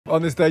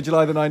On this day,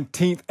 July the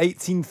 19th,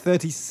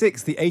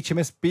 1836, the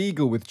HMS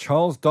Beagle with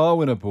Charles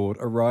Darwin aboard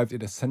arrived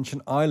at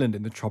Ascension Island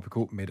in the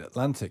tropical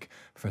mid-Atlantic.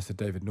 Professor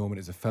David Norman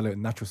is a fellow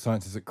in natural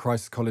sciences at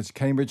Christ's College,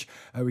 Cambridge.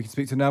 We can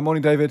speak to him now.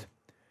 Morning, David.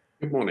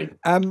 Good morning.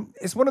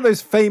 It's one of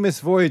those famous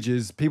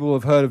voyages. People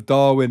have heard of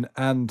Darwin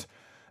and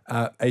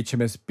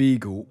HMS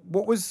Beagle.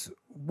 What was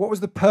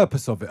the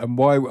purpose of it, and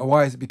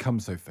why has it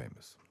become so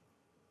famous?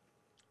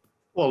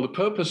 Well, the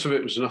purpose of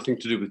it was nothing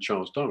to do with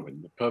Charles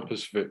Darwin. The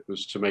purpose of it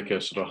was to make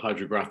a sort of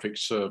hydrographic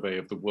survey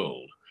of the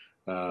world.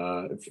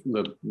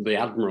 The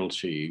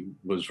Admiralty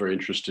was very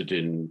interested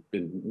in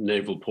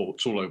naval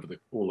ports all over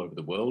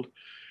the world.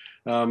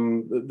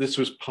 This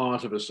was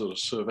part of a sort of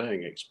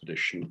surveying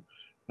expedition,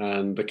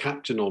 and the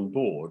captain on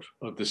board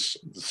of the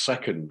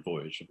second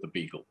voyage of the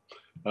Beagle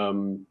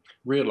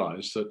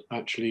realized that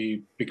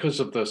actually, because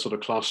of the sort of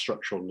class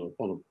structure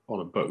on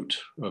a boat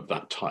of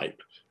that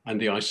type, and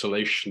the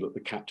isolation that the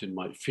captain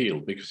might feel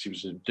because he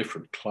was in a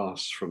different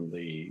class from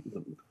the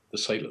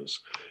sailors,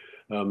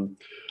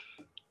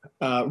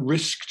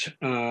 risked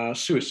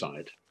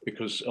suicide.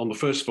 Because on the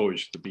first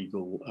voyage of the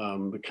Beagle,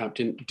 the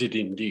captain did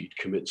indeed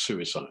commit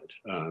suicide,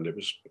 and it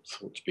was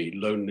thought to be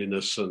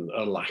loneliness and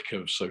a lack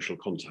of social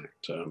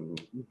contact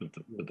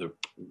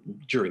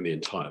during the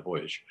entire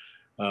voyage.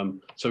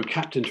 So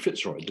Captain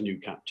Fitzroy, the new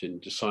captain,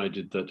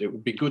 decided that it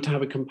would be good to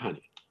have a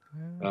companion.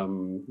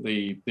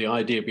 The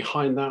idea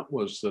behind that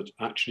was that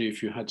actually,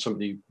 if you had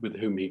somebody with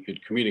whom he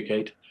could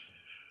communicate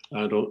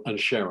and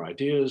share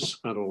ideas,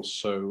 and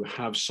also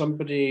have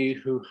somebody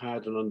who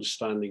had an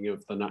understanding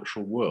of the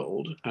natural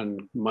world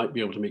and might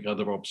be able to make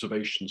other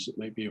observations that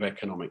may be of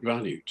economic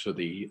value to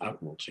the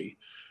Admiralty,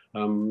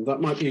 that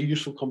might be a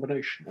useful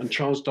combination. And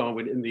Charles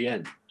Darwin, in the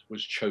end,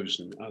 was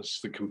chosen as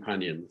the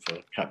companion for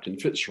Captain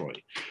Fitzroy.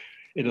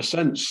 In a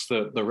sense,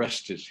 the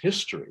rest is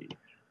history,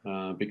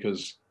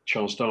 because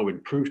Charles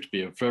Darwin proved to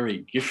be a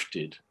very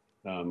gifted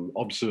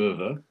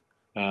observer,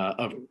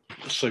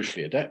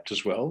 socially adept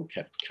as well,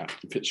 kept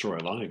Captain Fitzroy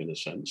alive in a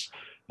sense.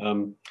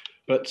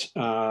 But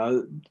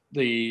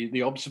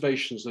the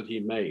observations that he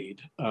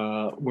made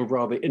were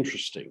rather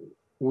interesting.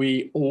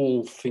 We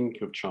all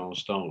think of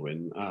Charles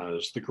Darwin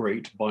as the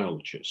great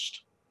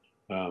biologist,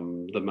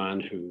 the man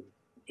who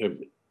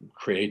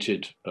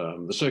created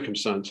the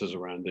circumstances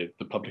around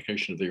the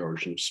publication of The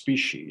Origin of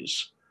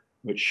Species,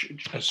 which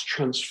has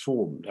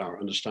transformed our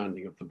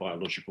understanding of the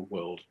biological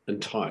world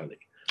entirely.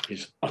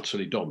 He's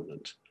utterly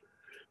dominant.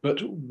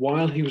 But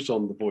while he was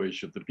on the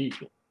voyage of the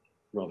Beagle,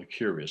 rather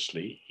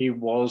curiously, he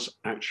was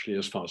actually,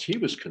 as far as he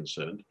was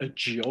concerned, a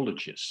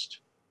geologist.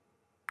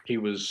 He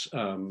was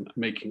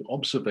making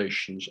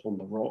observations on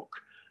the rock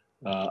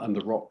and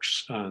the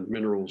rocks and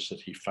minerals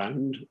that he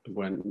found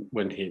when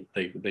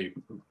they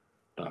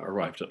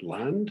arrived at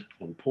land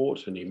on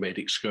port, and he made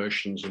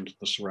excursions into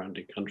the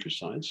surrounding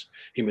countrysides.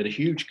 He made a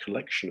huge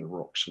collection of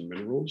rocks and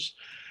minerals,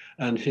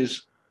 and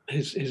his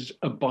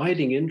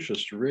abiding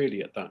interest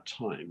really at that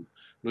time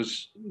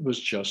was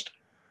just,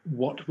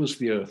 what was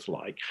the Earth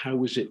like? How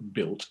was it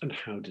built, and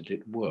how did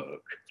it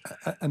work?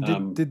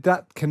 And did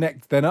that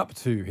connect then up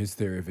to his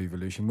theory of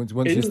evolution? Once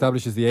he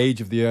establishes the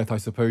age of the Earth, I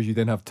suppose you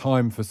then have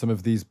time for some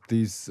of these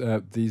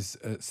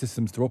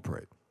systems to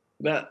operate.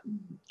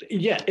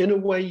 Yeah, in a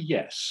way,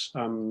 yes.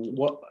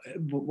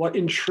 What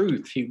in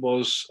truth he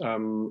was,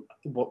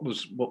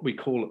 what we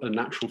call a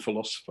natural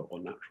philosopher or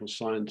natural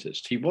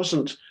scientist. He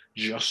wasn't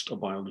just a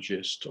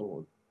biologist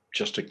or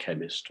just a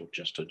chemist or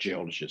just a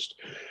geologist.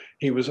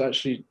 He was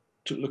actually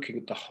looking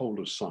at the whole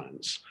of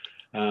science.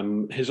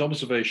 His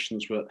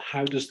observations were,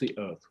 how does the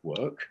Earth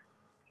work?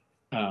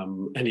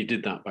 And he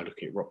did that by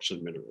looking at rocks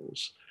and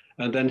minerals.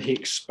 And then he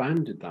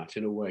expanded that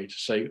in a way to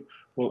say,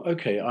 well,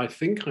 okay, I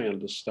think I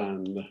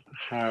understand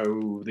how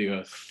the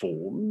Earth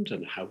formed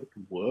and how it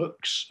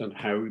works and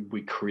how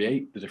we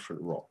create the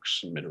different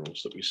rocks and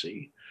minerals that we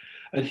see.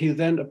 And he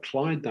then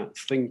applied that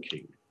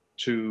thinking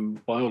to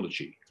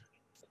biology.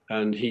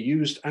 And he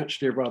used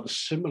actually a rather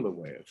similar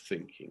way of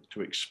thinking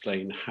to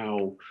explain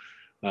how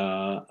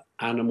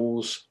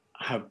animals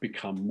have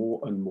become more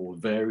and more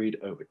varied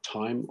over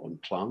time, on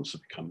plants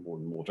have become more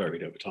and more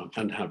varied over time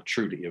and have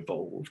truly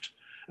evolved.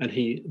 And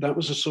that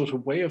was a sort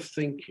of way of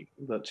thinking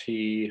that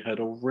he had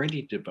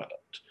already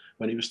developed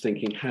when he was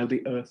thinking how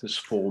the Earth is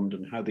formed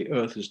and how the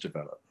Earth is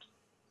developed.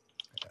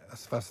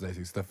 That's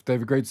fascinating stuff.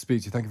 David, great to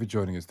speak to you. Thank you for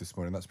joining us this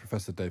morning. That's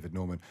Professor David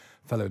Norman,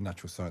 Fellow in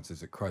Natural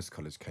Sciences at Christ's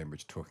College,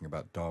 Cambridge, talking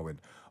about Darwin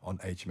on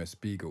HMS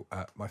Beagle.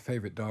 My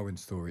favourite Darwin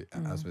story,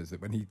 as is that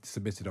when he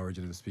submitted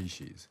Origin of the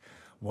Species,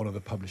 one of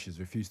the publishers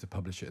refused to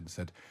publish it and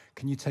said,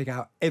 can you take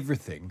out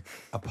everything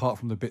apart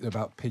from the bit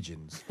about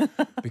pigeons?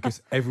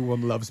 Because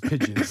everyone loves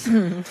pigeons.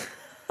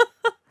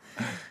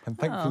 And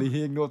thankfully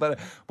he ignored that.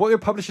 What your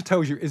publisher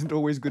tells you isn't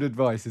always good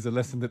advice is a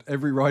lesson that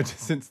every writer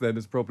since then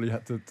has probably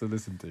had to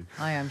listen to.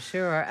 I am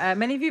sure.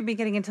 Many of you have been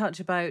getting in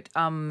touch about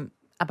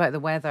the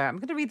weather. I'm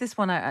going to read this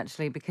one out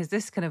actually, because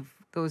this kind of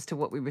goes to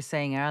what we were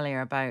saying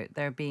earlier about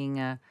there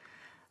being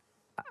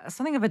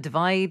something of a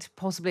divide,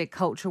 possibly a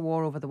culture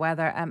war over the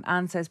weather.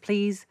 Anne says,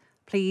 please,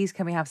 Please,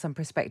 can we have some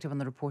perspective on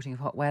the reporting of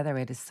hot weather?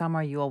 It is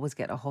summer. You always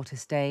get a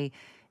hottest day.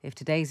 If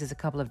today's is a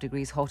couple of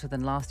degrees hotter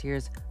than last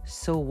year's,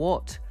 so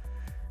what?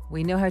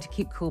 We know how to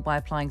keep cool by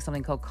applying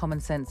something called common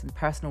sense and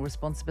personal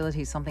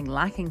responsibility, something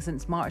lacking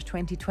since March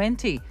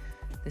 2020.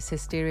 This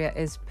hysteria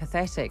is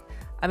pathetic.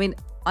 I mean,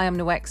 I am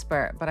no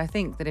expert, but I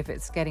think that if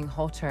it's getting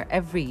hotter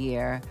every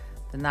year,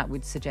 then that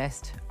would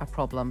suggest a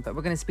problem. But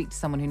we're going to speak to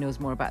someone who knows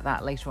more about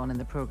that later on in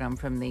the programme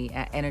from the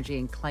Energy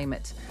and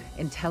Climate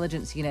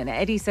Intelligence Unit. And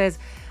Eddie says,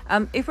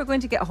 if we're going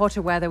to get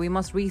hotter weather, we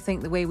must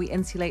rethink the way we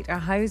insulate our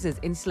houses.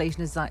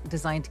 Insulation is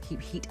designed to keep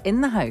heat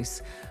in the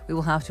house. We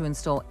will have to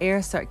install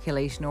air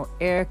circulation or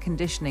air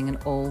conditioning in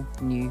all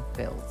new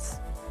builds.